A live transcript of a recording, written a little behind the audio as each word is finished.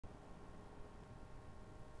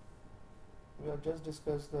We have just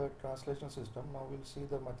discussed the translational system. Now we'll see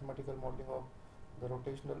the mathematical modeling of the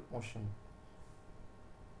rotational motion.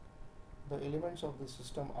 The elements of this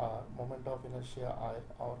system are moment of inertia I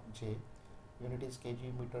or J, unit is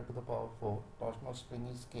kg meter to the power 4, torsional spring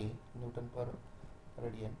is K, Newton per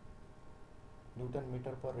radian, Newton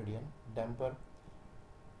meter per radian, damper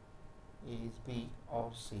is B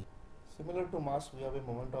or C. Similar to mass, we have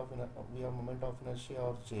moment of inertia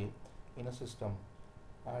or J in a system,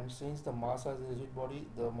 and since the mass has a rigid body,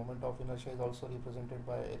 the moment of inertia is also represented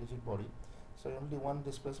by a rigid body. So only one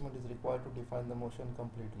displacement is required to define the motion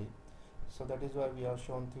completely. So that is why we have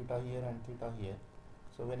shown theta here and theta here.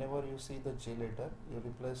 So whenever you see the J later, you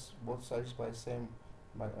replace both sides by same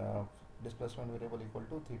displacement variable equal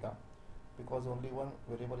to theta, because only one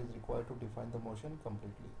variable is required to define the motion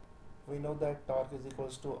completely. We know that torque is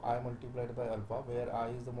equals to I multiplied by alpha, where I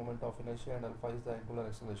is the moment of inertia and alpha is the angular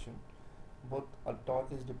acceleration. Both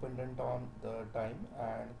torque is dependent on the time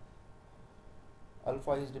and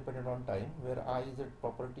alpha is dependent on time, where I is a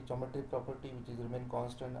geometric property which is remain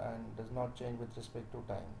constant and does not change with respect to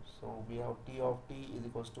time. So we have T of t is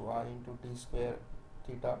equals to I into t square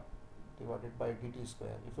theta divided by dt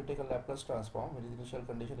square. If we take a Laplace transform with initial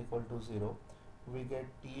condition equal to 0, we get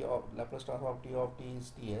Laplace transform of t of t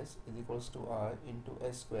is ts is equals to I into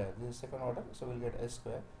s square. This is second order, so we'll get s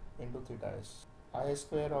square into theta s. I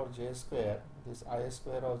square or j square, this I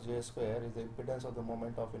square or j square is the impedance of the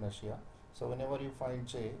moment of inertia. So whenever you find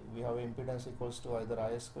j, we have impedance equals to either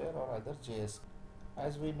I square or either js.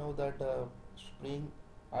 As we know that the spring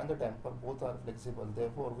and the damper both are flexible,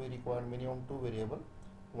 therefore we require minimum two variable.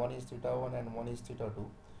 One is theta 1 and one is theta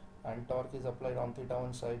 2, and torque is applied on theta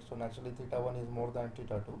 1 side, so naturally theta 1 is more than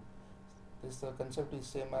theta 2. This concept is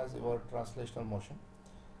same as your translational motion.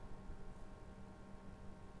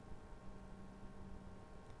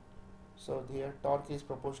 So here torque is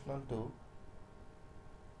proportional to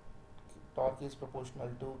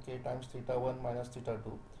k times theta 1 minus theta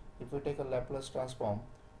 2. If we take a Laplace transform,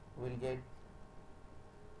 we get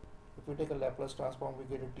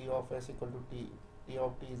a t of s equal to t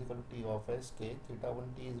of t is equal to t of s k. Theta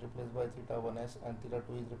 1 t is replaced by theta 1 s and theta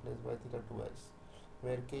 2 is replaced by theta 2 s,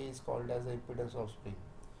 where k is called as the impedance of spring.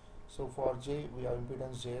 So for j we have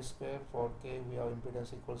impedance j square, for k we have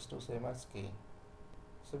impedance equals to same as k.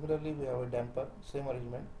 Similarly, we have a damper, same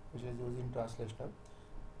arrangement which is used in translational.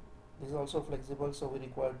 This is also flexible, so we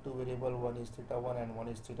require two variable, one is theta 1 and one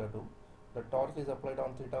is theta 2. The torque is applied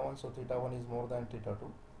on theta 1, so theta 1 is more than theta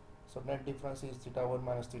 2. So net difference is theta 1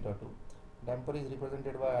 minus theta 2. Damper is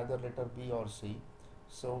represented by either letter B or C.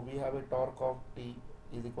 So we have a torque of T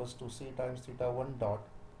is equals to C times theta 1 dot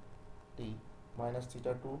T minus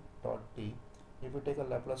theta 2 dot T. If we take a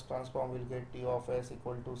Laplace transform, we'll get T of s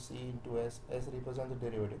equal to C into s. S represents the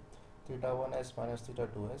derivative, theta 1 s minus theta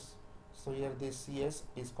 2 s. So here this Cs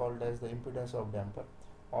is called as the impedance of damper,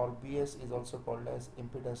 or Bs is also called as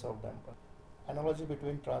impedance of damper. Analogy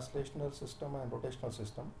between translational system and rotational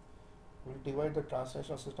system. We'll divide the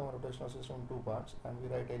translational system and rotational system in two parts, and we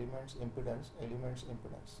write elements impedance.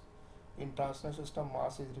 In translational system,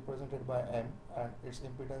 mass is represented by m and its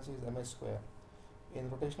impedance is ms square. In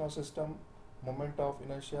rotational system, moment of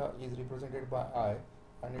inertia is represented by I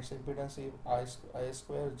and its impedance is I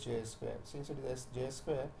square j square. Since it is j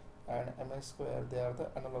square and ms square, they are the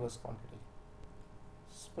analogous quantity.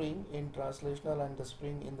 Spring in translational and the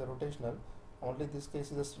spring in the rotational, only this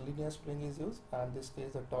case is a linear spring is used and this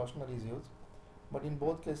case the torsional is used, but in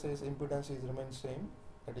both cases impedance is remains same,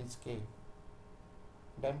 that is k.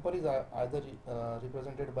 Damper is either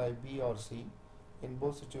represented by B or C. In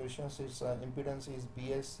both situations its impedance is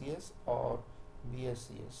BSCS or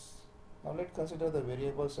BSCS. Now let's consider the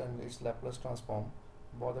variables and its Laplace transform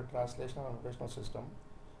for the translational and rotational system.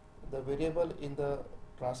 The variable in the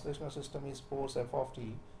translational system is force f of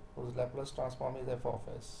t, whose Laplace transform is f of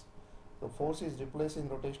s. The force is replaced in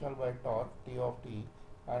rotational by torque t of t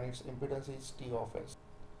and its impedance is t of s.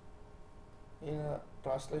 In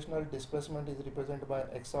translational, displacement is represented by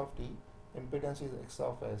x of t, impedance is x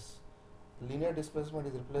of s. Linear displacement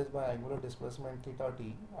is replaced by angular displacement theta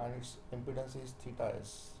t and its impedance is theta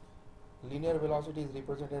s. Linear velocity is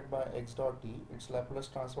represented by x dot t, its Laplace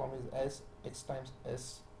transform is s x times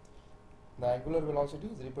s. The angular velocity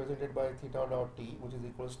is represented by theta dot t, which is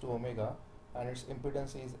equals to omega, and its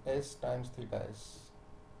impedance is s times theta s.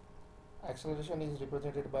 Acceleration is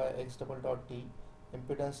represented by x double dot t.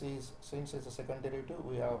 Impedance is, since it's a second derivative,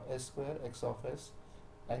 we have s square x of s.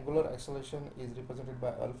 Angular acceleration is represented by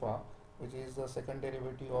alpha, which is the second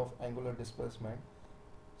derivative of angular displacement.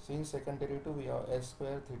 Since second derivative, we have s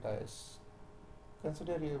square theta s.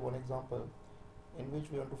 Consider here one example in which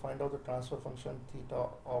we want to find out the transfer function theta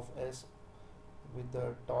of s with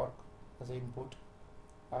the torque as an input,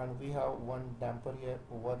 and we have one damper here,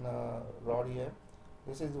 one rod here.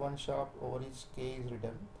 This is one shaft over which K is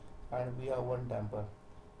written, and we have one damper.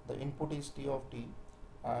 The input is T of T,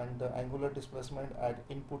 and the angular displacement at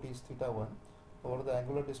input is theta 1 over the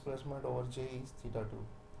angular displacement over J is theta 2.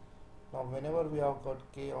 Now whenever we have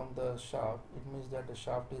got K on the shaft, it means that the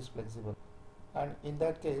shaft is flexible, and in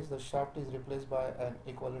that case the shaft is replaced by an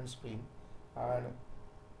equivalent spring, and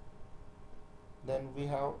then we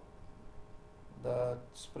have the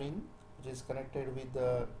spring which is connected with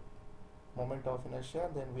the moment of inertia.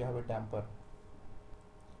 Then we have a damper.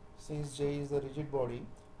 Since J is the rigid body,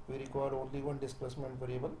 we require only one displacement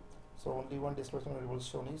variable, so only one displacement variable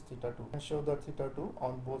shown is theta 2, and show that theta 2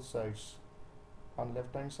 on both sides, on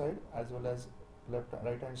left hand side as well as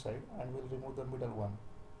right hand side, and we'll remove the middle one.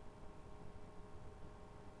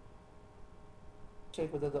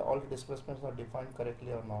 Check whether all the displacements are defined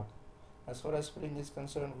correctly or not. As far as spring is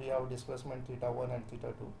concerned, we have displacement theta 1 and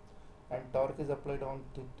theta 2, and torque is applied on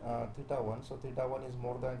theta 1, so theta 1 is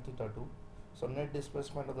more than theta 2, so net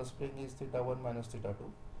displacement of the spring is theta 1 minus theta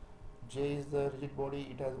 2. J is the rigid body,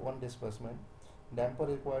 it has one displacement. Damper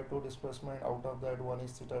require two displacement, out of that one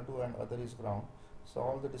is theta 2 and other is ground, so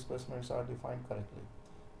all the displacements are defined correctly.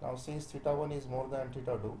 Now since theta 1 is more than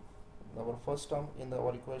theta 2, our first term in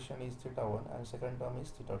our equation is theta 1 and second term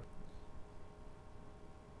is theta 2.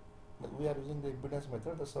 We are using the impedance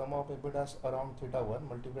method. The sum of impedance around theta 1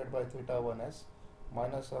 multiplied by theta 1s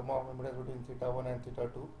minus sum of impedance between theta 1 and theta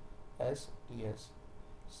 2 as Ts.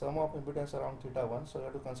 Sum of impedance around theta 1, so you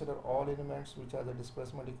have to consider all elements which have the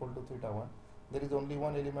displacement equal to theta 1. There is only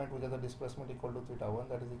one element which has the displacement equal to theta 1,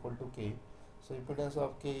 that is equal to K. So impedance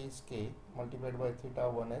of K is K multiplied by theta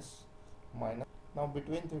 1s minus. Now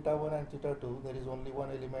between theta 1 and theta 2 there is only one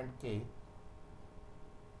element K,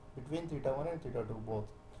 between theta 1 and theta 2 both.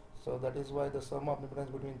 So that is why the sum of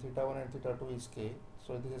impedance between theta 1 and theta 2 is K.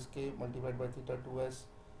 So this is K multiplied by theta 2s,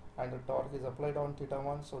 and the torque is applied on theta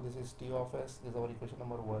 1, so this is T of s. This is our equation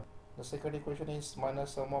number 1. The second equation is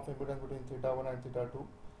minus sum of impedance between theta 1 and theta 2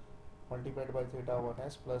 multiplied by theta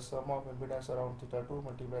 1s plus sum of impedance around theta 2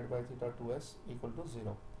 multiplied by theta 2s equal to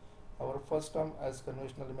 0. Our first term as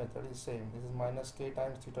conventional method is same. This is minus K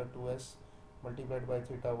times theta 2s multiplied by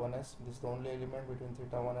theta 1s. This is the only element between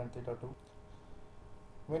theta 1 and theta 2.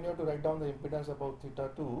 When you have to write down the impedance about theta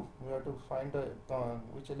 2, we have to find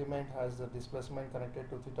which element has the displacement connected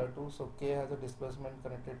to theta 2. So K has a displacement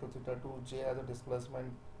connected to theta 2, J has a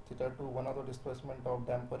displacement theta 2, one of the displacement of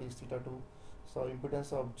damper is theta 2. So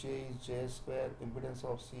impedance of J is J square, impedance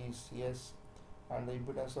of C is Cs, and the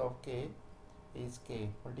impedance of K is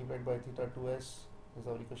K multiplied by theta 2s. This is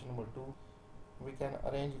our equation number 2. We can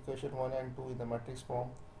arrange equation 1 and 2 in the matrix form,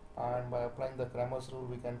 and by applying the Cramer's rule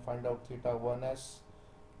we can find out theta 1s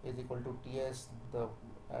is equal to Ts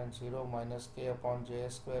and 0 minus K upon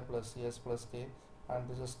Js square plus Cs plus K, and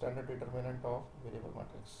this is standard determinant of variable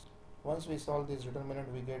matrix. Once we solve this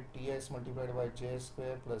determinant, we get Ts multiplied by Js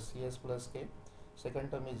square plus Cs plus K. Second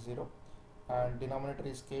term is 0, and denominator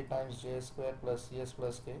is K times J square plus Cs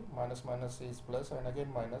plus K. Minus minus is plus, and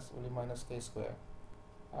again minus, will be minus K square.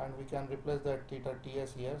 And we can replace that theta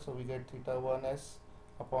Ts here, so we get theta 1s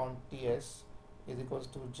upon Ts is equals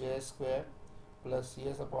to J square plus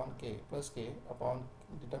Cs upon K plus K upon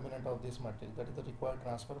determinant of this matrix, that is the required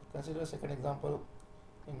transfer. Consider a second example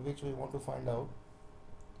in which we want to find out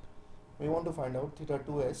theta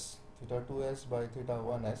 2s by theta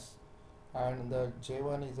 1s, and the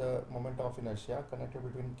J1 is a moment of inertia connected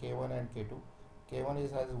between K1 and K2.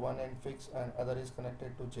 K1 has one end fixed and other is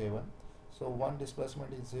connected to J1. So one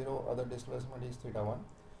displacement is 0, other displacement is theta 1.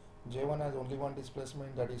 J1 has only one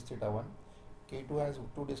displacement, that is theta 1. K2 has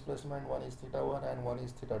two displacement, one is theta 1 and one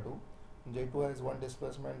is theta 2. J2 has one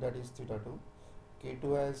displacement, that is theta 2.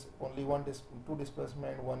 K2 has only two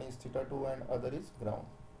displacement, one is theta 2 and other is ground.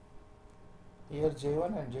 Here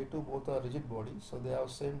J1 and J2 both are rigid bodies, so they have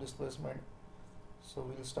same displacement. So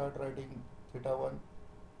we will start writing theta 1,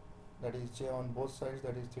 that is J on both sides,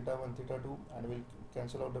 that is theta 1 theta 2, and we will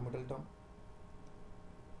cancel out the middle term.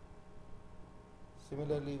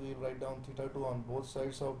 Similarly, we will write down theta 2 on both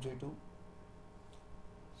sides of J2.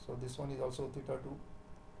 So this one is also theta 2,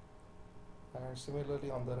 and similarly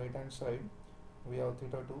on the right hand side we have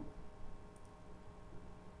theta 2.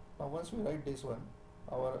 Now once we write this one,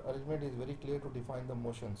 our arrangement is very clear to define the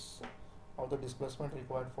motions of the displacement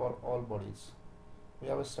required for all bodies. We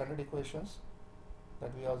have a standard equations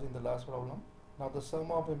that we have in the last problem. Now the sum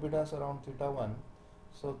of impedance around theta 1,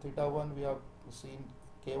 so theta 1 we have seen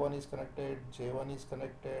K1 is connected, J1 is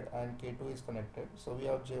connected, and K2 is connected. So we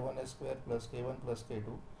have J1s square plus K1 plus K2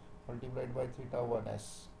 multiplied by theta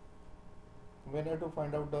 1s. when you have to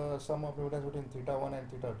find out the sum of impedance between theta 1 and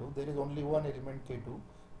theta 2, there is only one element k2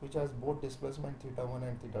 which has both displacement theta 1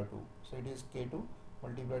 and theta 2. So it is k2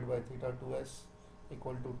 multiplied by theta 2s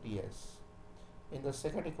equal to ts. In the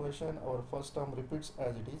second equation, our first term repeats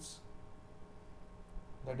as it is,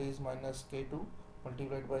 that is minus k2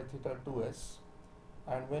 multiplied by theta 2s,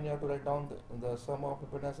 and when you have to write down the sum of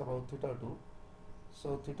impedance about theta 2,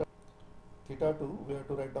 so theta 2, we have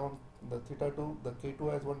to write down the theta 2, the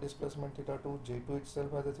k2 has one displacement theta 2, j2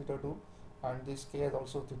 itself has a theta 2, and this k has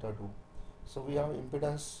also theta 2. So we have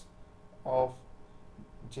impedance of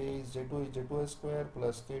j2 is j2s square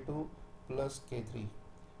plus k2 plus k3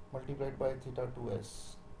 multiplied by theta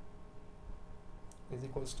 2s is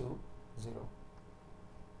equals to 0.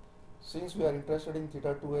 Since we are interested in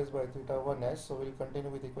theta 2s by theta 1s, so we will continue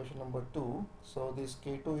with equation number 2. So this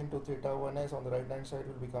k2 into theta 1s on the right hand side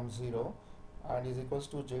will become 0 and is equals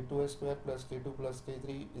to j2s square plus k2 plus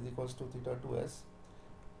k3 is equals to theta 2s,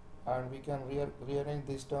 and we can rearrange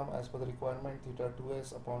this term as per the requirement, theta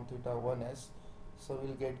 2s upon theta 1s. So we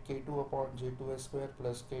will get k2 upon j2s square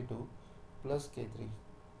plus k2 plus k3.